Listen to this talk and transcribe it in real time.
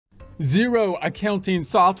Xero Accounting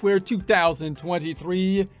Software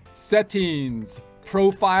 2023 Settings,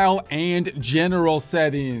 Profile and General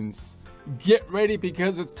Settings. Get ready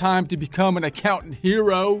because it's time to become an accountant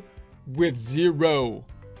hero with Xero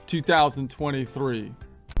 2023.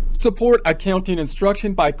 Support accounting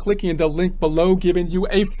instruction by clicking the link below, giving you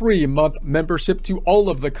a free month membership to all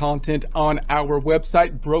of the content on our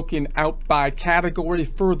website, broken out by category,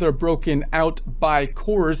 further broken out by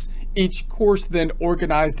course. Each course then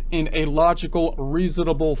organized in a logical,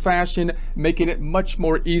 reasonable fashion, making it much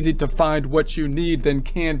more easy to find what you need than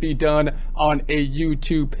can be done on a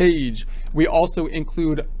YouTube page. We also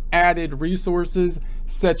include added resources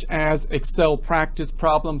such as Excel practice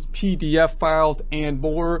problems, PDF files, and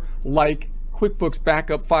more, like QuickBooks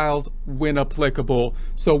backup files when applicable.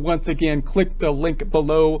 So once again, click the link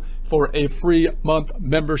below for a free month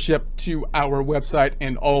membership to our website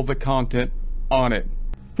and all the content on it.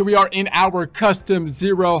 Here we are in our custom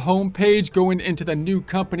Xero homepage, going into the new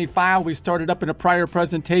company file we started up in a prior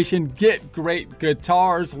presentation, Get Great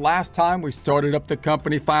Guitars. Last time we started up the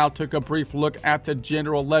company file, took a brief look at the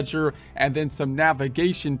general ledger and then some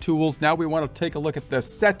navigation tools. Now we want to take a look at the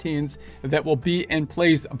settings that will be in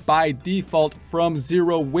place by default from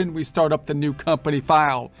Xero when we start up the new company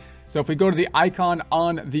file. So if we go to the icon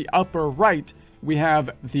on the upper right, we have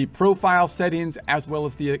the profile settings as well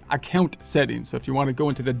as the account settings. So if you want to go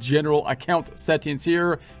into the general account settings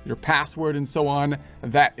here, your password and so on,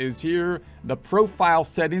 that is here. The profile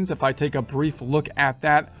settings, if I take a brief look at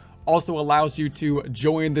that, also allows you to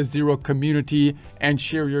join the Xero community and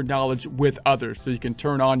share your knowledge with others. So you can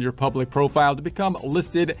turn on your public profile to become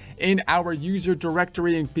listed in our user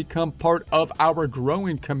directory and become part of our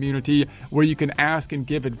growing community where you can ask and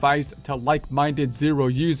give advice to like-minded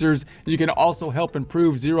Xero users. You can also help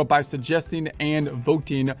improve Xero by suggesting and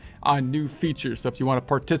voting on new features. So if you want to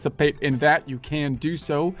participate in that, you can do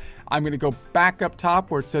so. I'm going to go back up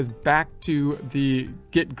top where it says back to the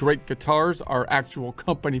Get Great Guitars, our actual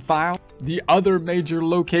company file. The other major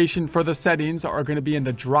location for the settings are going to be in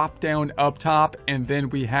the drop down up top, and then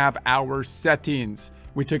we have our settings.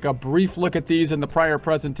 We took a brief look at these in the prior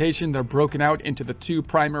presentation. They're broken out into the two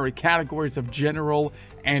primary categories of general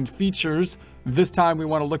and features. This time we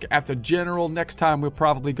want to look at the general. Next time we'll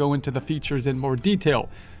probably go into the features in more detail.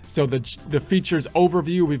 So the features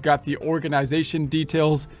overview, we've got the organization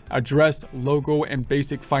details, address, logo, and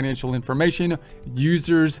basic financial information,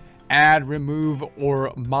 users, add, remove,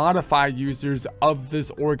 or modify users of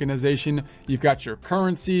this organization. You've got your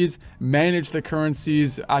currencies, manage the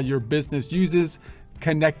currencies your business uses,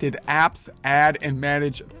 connected apps, add and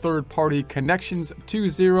manage third-party connections to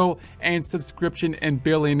Xero, and subscription and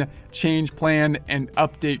billing, change plan, and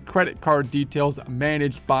update credit card details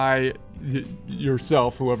managed by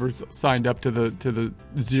yourself, whoever's signed up to the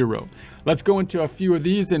Xero. Let's go into a few of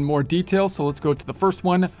these in more detail. So let's go to the first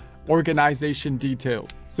one, organization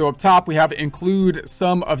details. So up top, we have include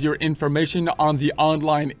some of your information on the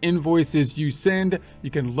online invoices you send.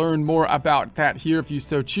 You can learn more about that here if you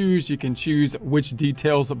so choose. You can choose which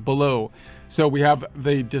details below. So we have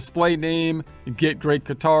the display name, Get Great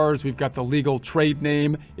Guitars. We've got the legal trade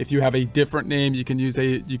name. If you have a different name, you could use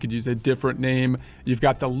a different name. You've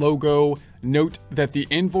got the logo. Note that the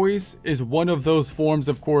invoice is one of those forms,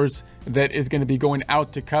 of course, that is going to be going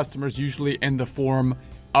out to customers, usually in the form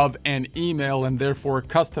of an email, and therefore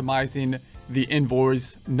customizing the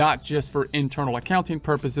invoice, not just for internal accounting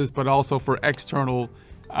purposes, but also for external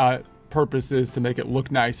purposes to make it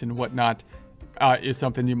look nice and whatnot, is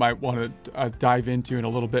something you might want to dive into in a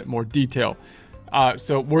little bit more detail.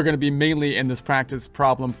 So we're going to be mainly in this practice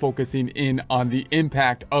problem focusing in on the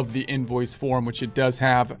impact of the invoice form, which it does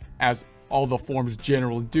have, as all the forms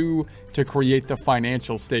generally do, to create the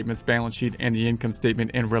financial statements, balance sheet, and the income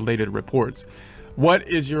statement and related reports. What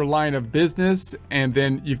is your line of business? And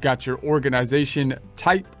then you've got your organization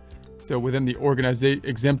type. So within the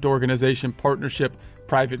exempt organization, partnership,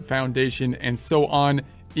 private foundation, and so on.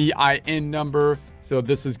 EIN number. So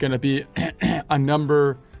this is going to be a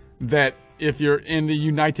number that if you're in the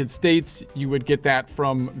United States, you would get that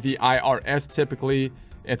from the IRS typically.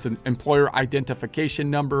 It's an employer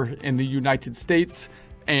identification number in the United States.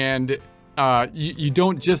 And you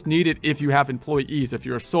don't just need it if you have employees. If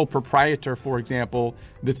you're a sole proprietor, for example,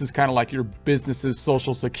 this is kind of like your business's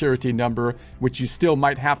social security number, which you still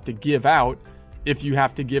might have to give out if you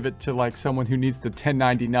have to give it to like someone who needs to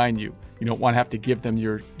 1099 you. You don't want to have to give them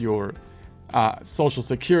your social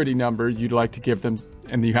security number. You'd like to give them,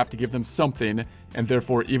 and you have to give them something. And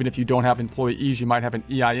therefore, even if you don't have employees, you might have an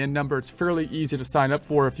EIN number. It's fairly easy to sign up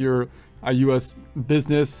for if you're a U.S.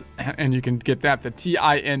 business, and you can get that, the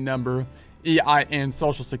TIN number, EIN,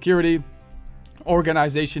 social security.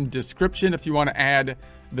 organization description if you want to add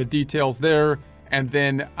the details there, and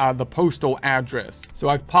then the postal address. So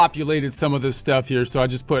I've populated some of this stuff here. So I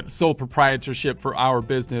just put sole proprietorship for our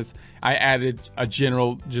business. I added a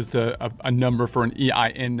general, just a number for an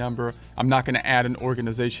EIN number. I'm not going to add an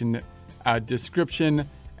organization description.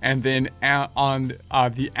 And then on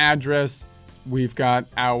the address, we've got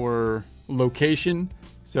our location.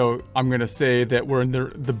 So I'm going to say that we're in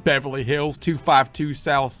the Beverly Hills, 252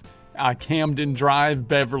 South Camden Drive,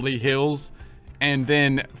 Beverly Hills. And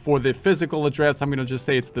then for the physical address, I'm going to just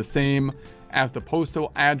say it's the same as the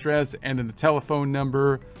postal address, and then the telephone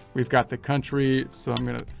number. We've got the country. So I'm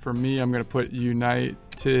going to put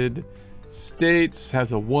United States,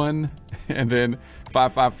 has a 1, and then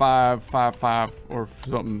 55555 or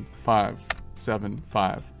something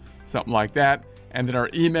 575, something like that. And then our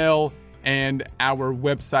email and our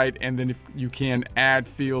website, and then if you can add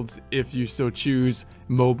fields if you so choose: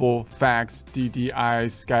 mobile, fax, DDI,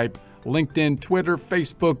 Skype, LinkedIn, Twitter,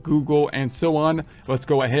 Facebook, Google, and so on. Let's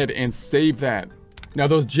go ahead and save that. Now,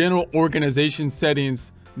 those general organization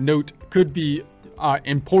settings, note, could be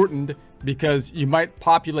important because you might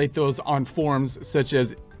populate those on forms, such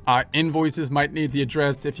as invoices might need the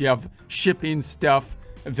address. If you have shipping stuff,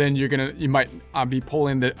 then you might be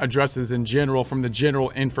pulling the addresses in general from the general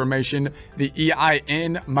information. The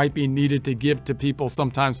EIN might be needed to give to people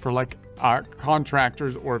sometimes for like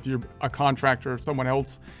contractors, or if you're a contractor or someone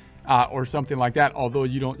else, or something like that, although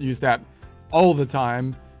you don't use that all the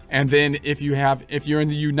time. And then if you're in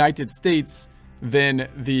the United States, then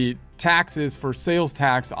the taxes for sales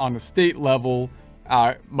tax on the state level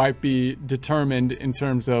might be determined in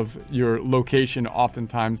terms of your location.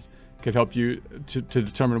 Oftentimes could help you to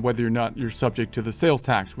determine whether or not you're subject to the sales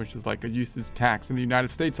tax, which is like a usage tax in the United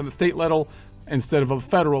States on the state level instead of a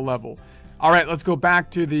federal level. All right, let's go back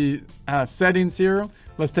to the settings here.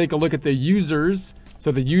 Let's take a look at the users.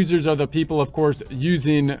 So the users are the people, of course,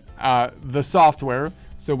 using the software.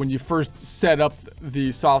 So when you first set up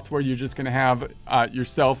the software, you're just going to have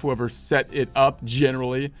yourself, whoever set it up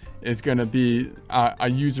generally is going to be a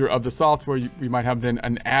user of the software. We might have then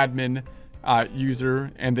an admin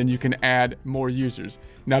user, and then you can add more users.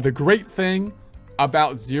 Now, the great thing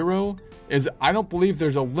about Xero is I don't believe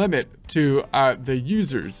there's a limit to the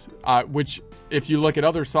users, which if you look at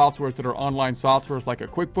other softwares that are online softwares like a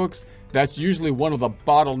QuickBooks, that's usually one of the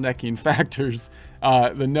bottlenecking factors,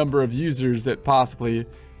 the number of users that possibly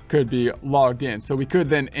could be logged in. So we could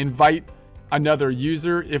then invite another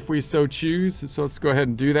user if we so choose. So let's go ahead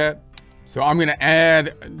and do that. So I'm going to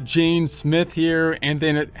add Jane Smith here, and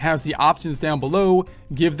then it has the options down below,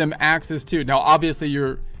 give them access to. Now, obviously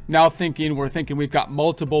we're thinking we've got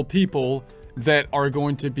multiple people that are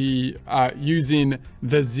going to be using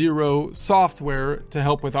the Xero software to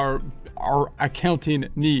help with our accounting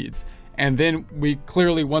needs. And then we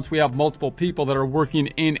clearly, once we have multiple people that are working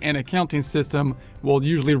in an accounting system, we'll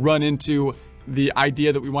usually run into the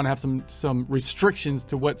idea that we want to have some restrictions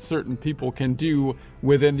to what certain people can do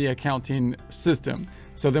within the accounting system.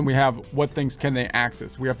 So then we have what things can they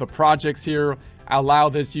access. We have the projects here. Allow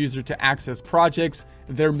this user to access projects.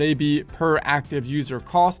 There may be per active user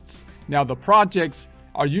costs. Now, the projects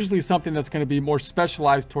are usually something that's going to be more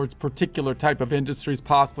specialized towards particular type of industries,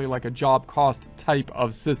 possibly like a job cost type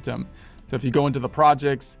of system. So if you go into the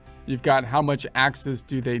projects, you've got how much access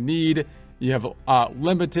do they need. You have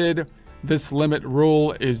limited. This limit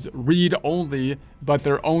rule is read only, but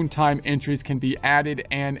their own time entries can be added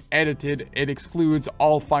and edited. It excludes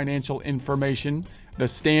all financial information. The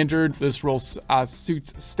standard, this rule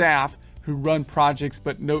suits staff who run projects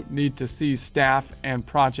but don't need to see staff and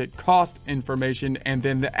project cost information. And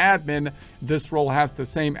then the admin, this role has the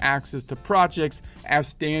same access to projects as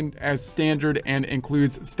standard and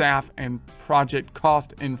includes staff and project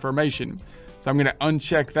cost information. So I'm going to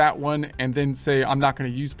uncheck that one and then say I'm not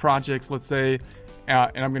going to use projects, let's say,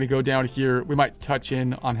 and I'm going to go down here. We might touch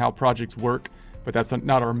in on how projects work, but that's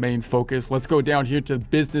not our main focus. Let's go down here to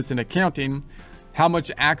business and accounting. How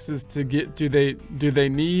much access to get do they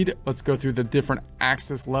need? Let's go through the different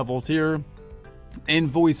access levels here.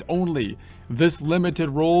 Invoice only. This limited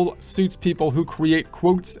role suits people who create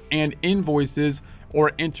quotes and invoices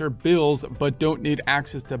or enter bills but don't need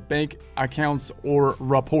access to bank accounts or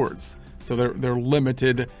reports. So they're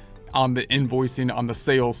limited on the invoicing on the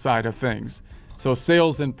sales side of things. So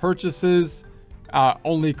sales and purchases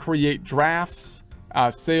only create drafts.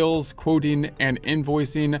 Sales, quoting, and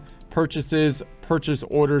invoicing. Purchases, purchase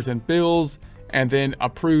orders and bills, and then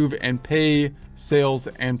approve and pay sales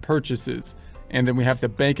and purchases. And then we have the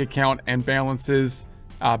bank account and balances.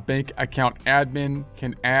 Bank account admin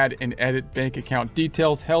can add and edit bank account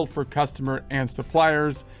details held for customer and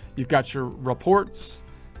suppliers. You've got your reports,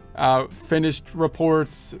 finished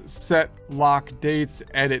reports, set lock dates,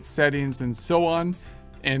 edit settings, and so on.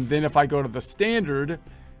 And then if I go to the standard,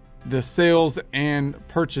 the sales and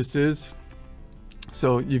purchases,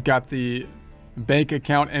 so you've got the bank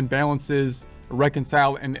account and balances,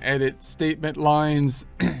 reconcile and edit statement lines,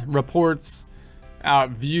 reports,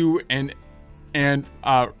 view and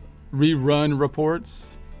rerun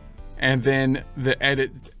reports, and then the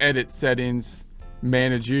edit settings,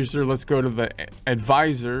 manage user. Let's go to the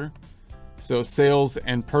advisor. So sales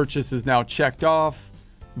and purchase is now checked off.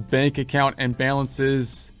 Bank account and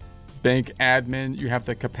balances, bank admin, you have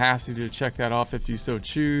the capacity to check that off if you so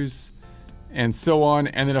choose, and so on.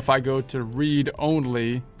 And then if I go to read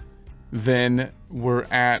only, then we're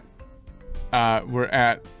at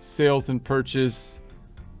sales and purchase,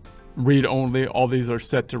 read only. All these are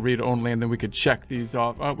set to read only, and then we could check these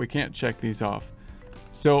off. Oh, we can't check these off.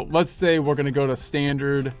 So let's say we're going to go to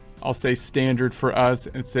standard. I'll say standard for us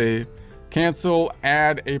and say cancel,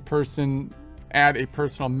 add a personal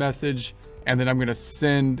message, and then I'm going to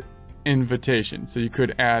send invitation. So you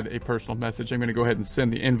could add a personal message. I'm going to go ahead and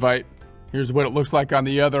send the invite. Here's what it looks like on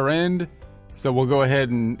the other end. So we'll go ahead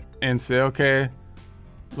and say, okay,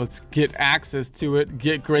 let's get access to it.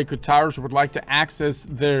 Get Great Guitars would like to access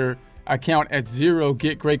their account at Xero.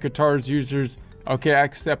 Get Great Guitars users. Okay, I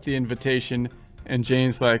accept the invitation. And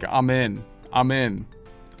Jane's like, I'm in.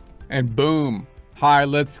 And boom. Hi,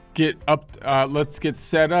 let's get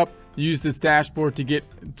set up. Use this dashboard to get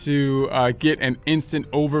an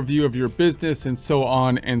instant overview of your business, and so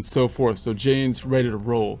on and so forth. So Jane's ready to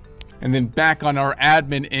roll. And then back on our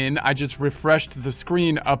admin end, I just refreshed the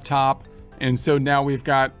screen up top. And so now we've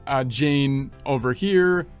got Jane over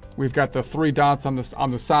here. We've got the 3 dots on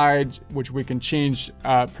the side, which we can change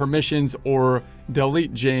permissions or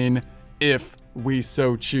delete Jane if we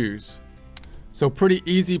so choose. So pretty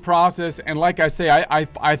easy process. And like I say,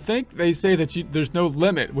 I think they say that there's no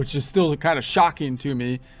limit, which is still kind of shocking to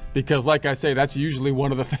me, because like I say, that's usually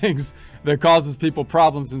one of the things that causes people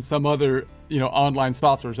problems in some other, online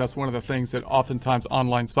softwares. That's one of the things that oftentimes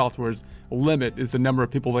online softwares limit, is the number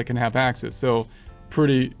of people that can have access. So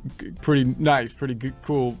pretty nice, pretty good,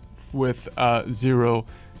 cool with Xero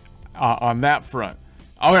on that front.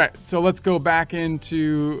 All right, so let's go back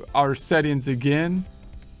into our settings again.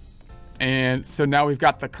 And so now we've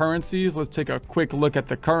got the currencies. Let's take a quick look at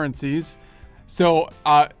the currencies. So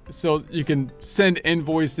you can send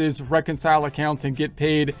invoices, reconcile accounts, and get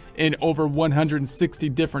paid in over 160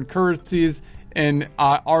 different currencies. In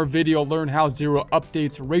our video, learn how Xero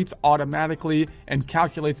updates rates automatically and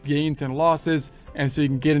calculates gains and losses. And so you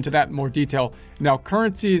can get into that in more detail. Now,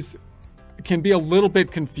 currencies can be a little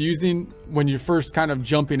bit confusing when you're first kind of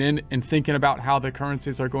jumping in and thinking about how the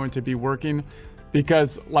currencies are going to be working.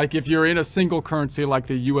 Because like if you're in a single currency like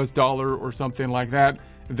the US dollar or something like that,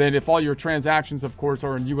 then if all your transactions, of course,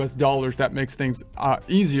 are in US dollars, that makes things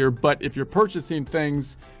easier. But if you're purchasing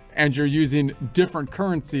things and you're using different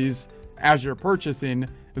currencies as you're purchasing,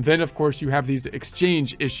 then of course you have these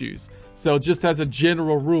exchange issues. So just as a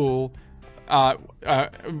general rule,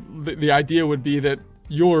 the idea would be that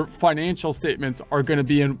your financial statements are going to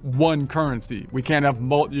be in one currency. We can't have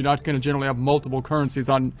you're not going to generally have multiple currencies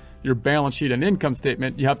on your balance sheet and income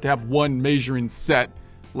statement. You have to have one measuring set,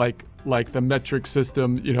 like the metric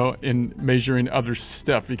system, in measuring other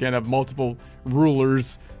stuff. You can't have multiple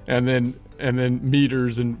rulers and then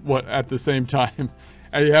meters and what at the same time.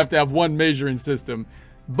 And you have to have one measuring system.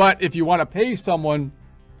 But if you want to pay someone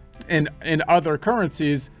in other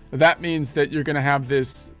currencies, that means that you're going to have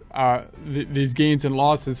this these gains and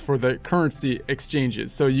losses for the currency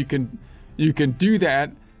exchanges. So you can do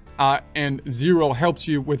that, and Xero helps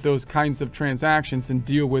you with those kinds of transactions and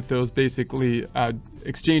deal with those basically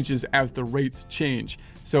exchanges as the rates change.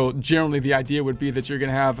 So generally the idea would be that you're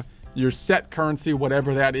going to have your set currency,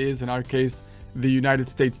 whatever that is, in our case the United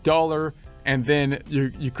States dollar, and then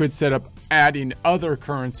you could set up adding other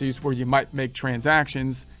currencies where you might make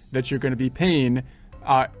transactions that you're going to be paying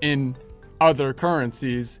in other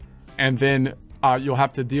currencies. And then you'll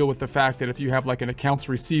have to deal with the fact that if you have like an accounts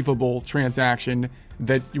receivable transaction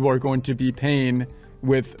that you are going to be paying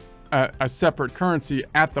with a separate currency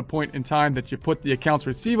at the point in time that you put the accounts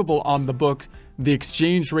receivable on the books, the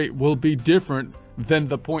exchange rate will be different than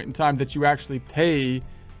the point in time that you actually pay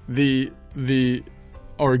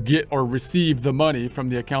or get or receive the money from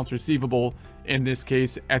the accounts receivable, in this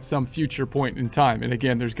case, at some future point in time. And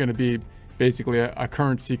again, there's going to be basically a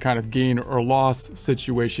currency kind of gain or loss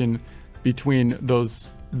situation between those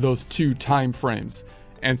two time frames.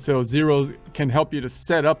 And so Xero can help you to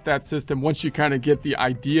set up that system. Once you kind of get the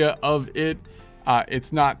idea of it,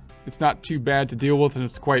 it's not it's not too bad to deal with, and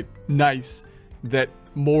it's quite nice that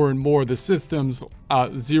more and more the systems,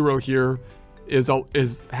 Xero here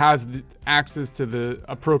has the access to the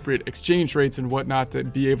appropriate exchange rates and whatnot to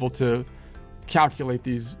be able to calculate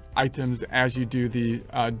these items as you do the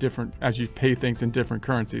as you pay things in different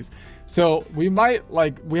currencies. So we might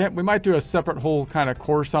we might do a separate whole kind of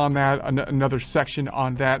course on that, another section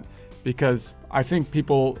on that, because I think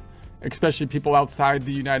people, especially people outside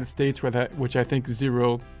the United States, which I think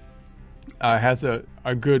Xero has a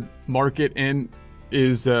good market in,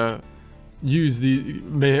 is may use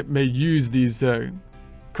these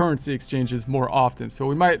currency exchanges more often. So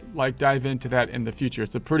we might dive into that in the future.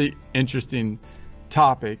 It's a pretty interesting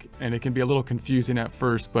topic, and it can be a little confusing at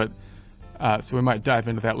first, but so we might dive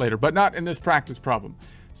into that later, but not in this practice problem.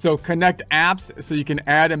 So connect apps, so you can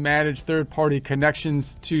add and manage third-party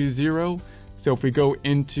connections to Xero. So if we go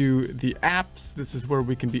into the apps, this is where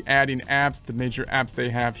we can be adding apps. The major apps they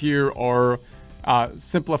have here are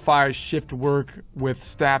simplify shift work with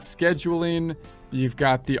staff scheduling. You've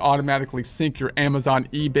got the automatically sync your Amazon,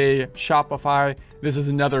 eBay, Shopify. This is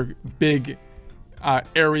another big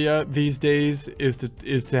area these days, is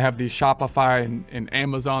to have these Shopify and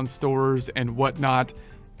Amazon stores and whatnot,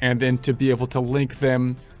 and then to be able to link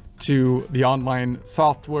them to the online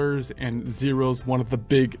softwares. And Xero's one of the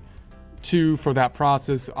big two for that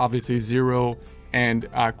process. Obviously Xero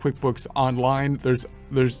and QuickBooks Online.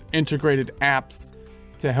 There's integrated apps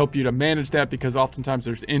to help you to manage that, because oftentimes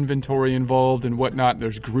there's inventory involved and whatnot.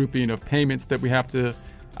 There's grouping of payments that we have to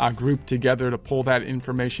group together to pull that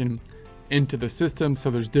information into the system. So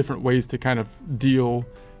there's different ways to kind of deal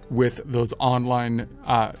with those online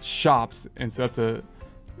shops. And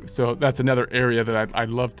so that's another area that I'd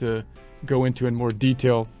love to go into in more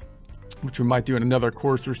detail, which we might do in another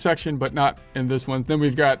course or section, but not in this one. Then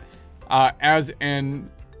we've got as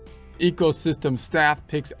an ecosystem, staff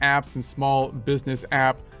picks apps and small business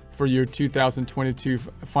app for your 2022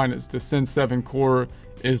 finance. The Send 7 Core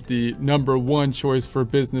is the #1 choice for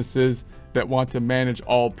businesses that want to manage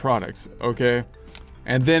all products, okay?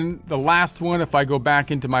 And then the last one, if I go back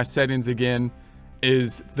into my settings again,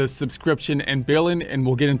 is the subscription and billing, and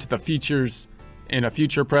we'll get into the features in a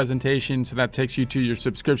future presentation. So that takes you to your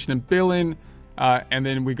subscription and billing, and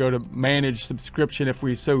then we go to manage subscription if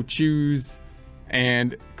we so choose.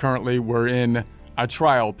 And currently we're in a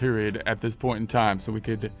trial period at this point in time, so we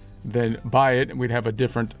could then buy it and we'd have a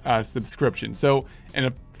different subscription. So in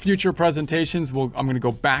a future presentations, I'm going to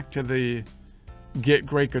go back to the Get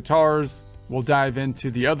Great Guitars. We'll dive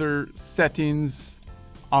into the other settings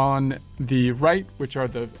on the right, which are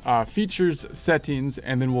the features settings,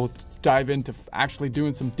 and then we'll dive into actually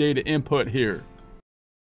doing some data input here.